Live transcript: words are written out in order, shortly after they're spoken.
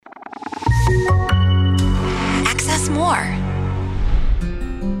more.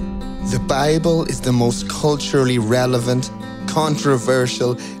 The Bible is the most culturally relevant,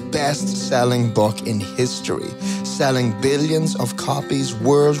 controversial, best-selling book in history, selling billions of copies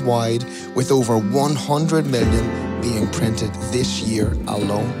worldwide, with over 100 million being printed this year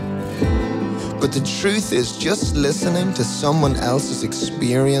alone. But the truth is, just listening to someone else's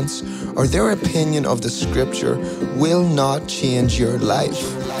experience or their opinion of the scripture will not change your life.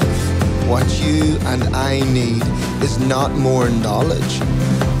 What you and I need is not more knowledge.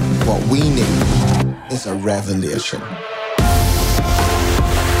 What we need is a revelation.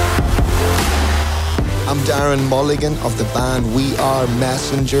 I'm Darren Mulligan of the band We Are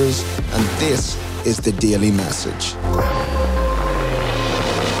Messengers, and this is the Daily Message.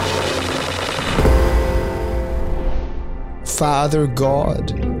 Father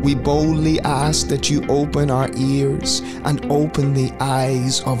God, we boldly ask that you open our ears and open the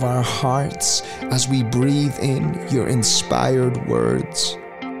eyes of our hearts as we breathe in your inspired words.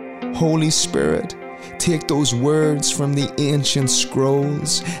 Holy Spirit, take those words from the ancient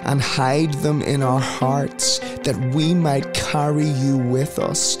scrolls and hide them in our hearts that we might carry you with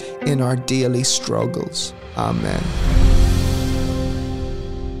us in our daily struggles. Amen.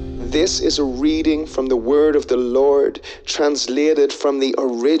 This is a reading from the Word of the Lord, translated from the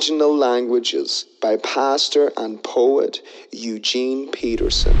original languages by pastor and poet Eugene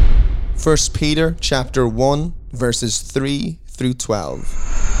Peterson. 1 Peter chapter 1, verses 3 through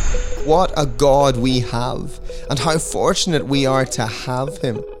 12. What a God we have, and how fortunate we are to have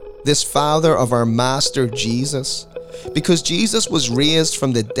him, this Father of our Master Jesus. Because Jesus was raised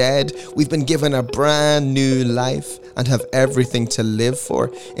from the dead, we've been given a brand new life and have everything to live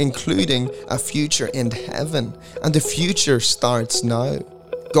for, including a future in heaven. And the future starts now.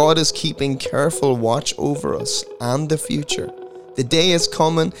 God is keeping careful watch over us and the future. The day is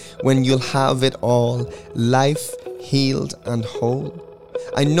coming when you'll have it all, life, healed and whole.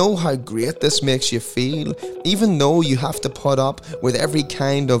 I know how great this makes you feel, even though you have to put up with every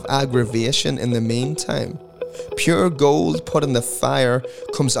kind of aggravation in the meantime. Pure gold put in the fire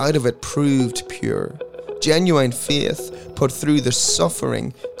comes out of it proved pure. Genuine faith put through the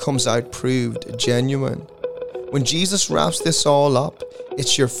suffering comes out proved genuine. When Jesus wraps this all up,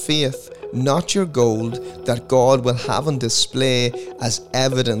 it's your faith, not your gold, that God will have on display as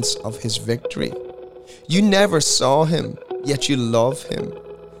evidence of his victory. You never saw him, yet you love him.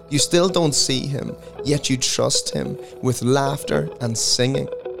 You still don't see him, yet you trust him with laughter and singing.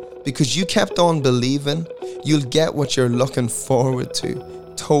 Because you kept on believing, you'll get what you're looking forward to,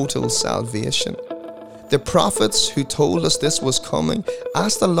 total salvation. The prophets who told us this was coming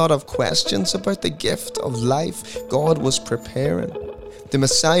asked a lot of questions about the gift of life God was preparing. The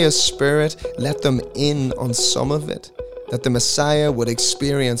Messiah's Spirit let them in on some of it, that the Messiah would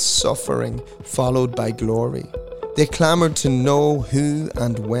experience suffering followed by glory. They clamored to know who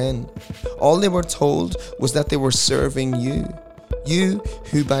and when. All they were told was that they were serving you. You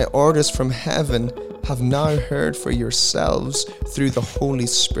who by orders from heaven have now heard for yourselves through the Holy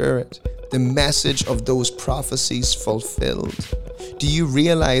Spirit the message of those prophecies fulfilled. Do you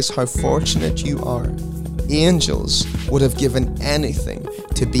realize how fortunate you are? Angels would have given anything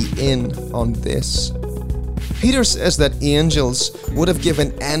to be in on this. Peter says that angels would have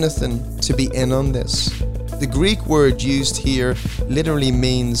given anything to be in on this. The Greek word used here literally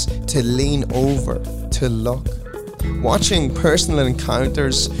means to lean over, to look. Watching personal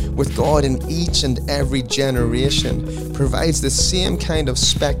encounters with God in each and every generation provides the same kind of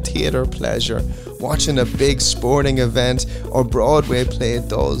spectator pleasure watching a big sporting event or Broadway play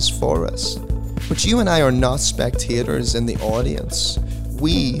does for us. But you and I are not spectators in the audience.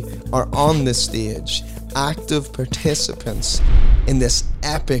 We are on the stage, active participants in this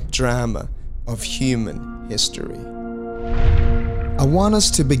epic drama of human history. I want us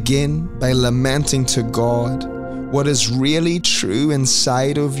to begin by lamenting to God what is really true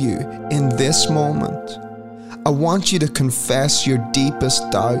inside of you in this moment. I want you to confess your deepest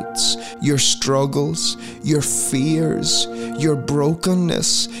doubts, your struggles, your fears, your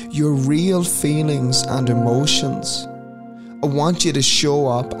brokenness, your real feelings and emotions. I want you to show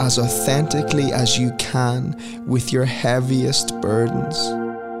up as authentically as you can with your heaviest burdens.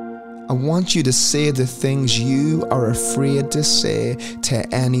 I want you to say the things you are afraid to say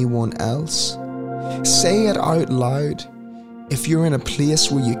to anyone else. Say it out loud if you're in a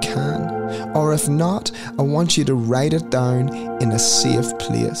place where you can, or if not, I want you to write it down in a safe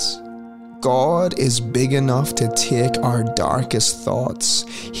place. God is big enough to take our darkest thoughts.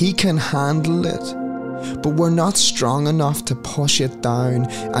 He can handle it, but we're not strong enough to push it down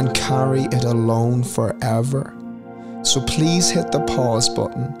and carry it alone forever. So please hit the pause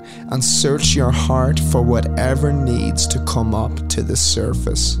button and search your heart for whatever needs to come up to the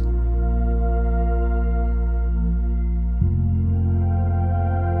surface.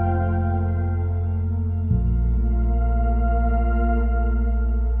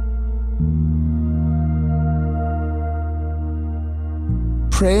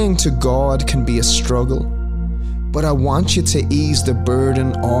 Praying to God can be a struggle, but I want you to ease the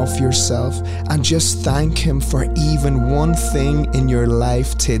burden off yourself and just thank Him for even one thing in your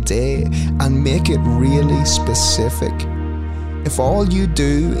life today and make it really specific. If all you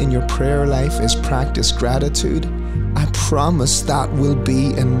do in your prayer life is practice gratitude, I promise that will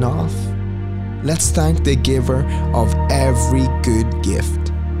be enough. Let's thank the giver of every good gift.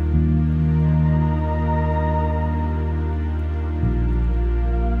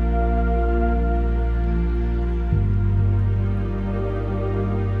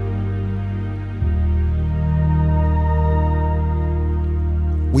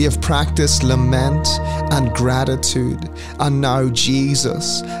 We have practiced lament and gratitude, and now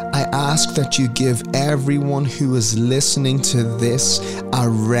Jesus, I ask that you give everyone who is listening to this a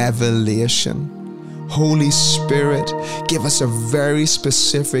revelation. Holy Spirit, give us a very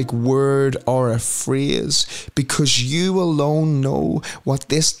specific word or a phrase, because you alone know what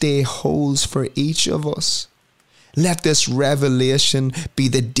this day holds for each of us. Let this revelation be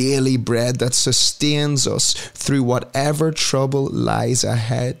the daily bread that sustains us through whatever trouble lies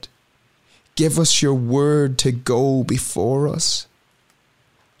ahead. Give us your word to go before us.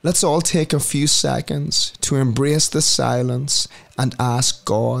 Let's all take a few seconds to embrace the silence and ask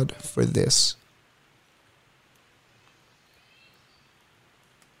God for this.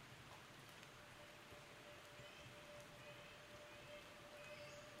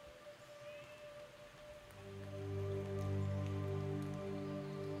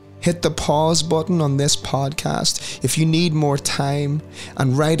 Hit the pause button on this podcast if you need more time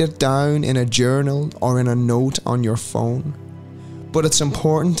and write it down in a journal or in a note on your phone. But it's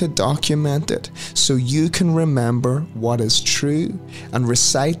important to document it so you can remember what is true and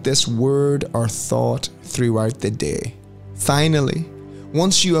recite this word or thought throughout the day. Finally,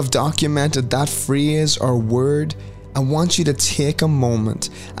 once you have documented that phrase or word, I want you to take a moment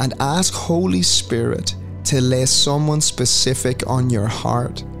and ask Holy Spirit to lay someone specific on your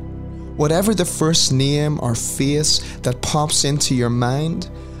heart. Whatever the first name or face that pops into your mind,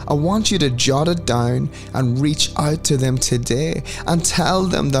 I want you to jot it down and reach out to them today and tell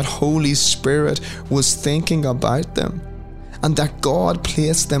them that Holy Spirit was thinking about them and that God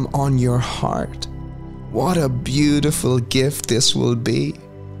placed them on your heart. What a beautiful gift this will be.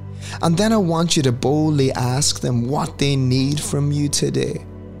 And then I want you to boldly ask them what they need from you today.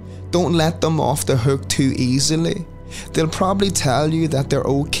 Don't let them off the hook too easily. They'll probably tell you that they're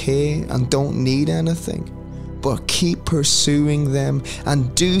okay and don't need anything, but keep pursuing them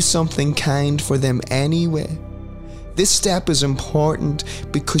and do something kind for them anyway. This step is important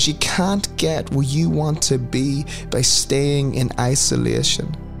because you can't get where you want to be by staying in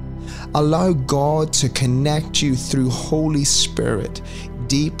isolation. Allow God to connect you through Holy Spirit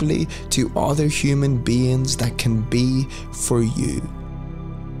deeply to other human beings that can be for you.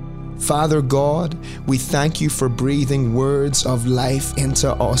 Father God, we thank you for breathing words of life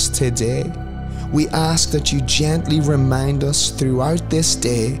into us today. We ask that you gently remind us throughout this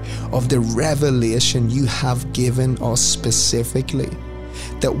day of the revelation you have given us specifically,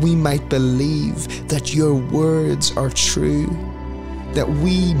 that we might believe that your words are true, that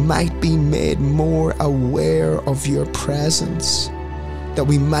we might be made more aware of your presence, that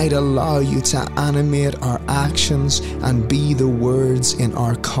we might allow you to animate our actions and be the words in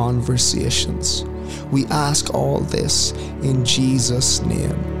our conversations. We ask all this in Jesus'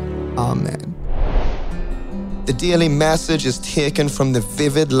 name. Amen. The daily message is taken from the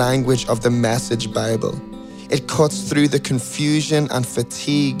vivid language of the Message Bible. It cuts through the confusion and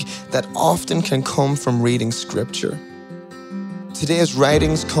fatigue that often can come from reading Scripture. Today's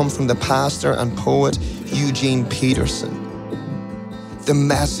writings come from the pastor and poet Eugene Peterson. The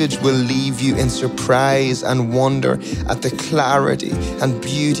message will leave you in surprise and wonder at the clarity and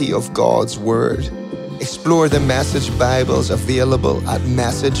beauty of God's Word. Explore the Message Bibles available at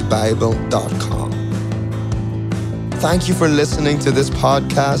messagebible.com. Thank you for listening to this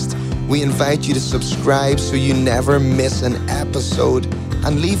podcast. We invite you to subscribe so you never miss an episode,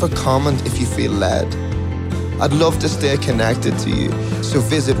 and leave a comment if you feel led. I'd love to stay connected to you, so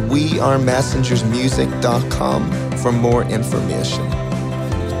visit wearemessengersmusic.com for more information.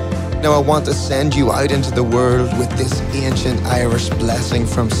 Now I want to send you out into the world with this ancient Irish blessing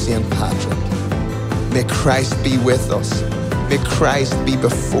from St. Patrick. May Christ be with us. May Christ be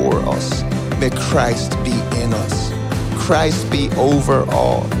before us. May Christ be in us. Christ be over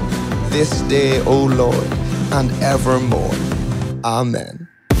all, this day, O Lord, and evermore. Amen.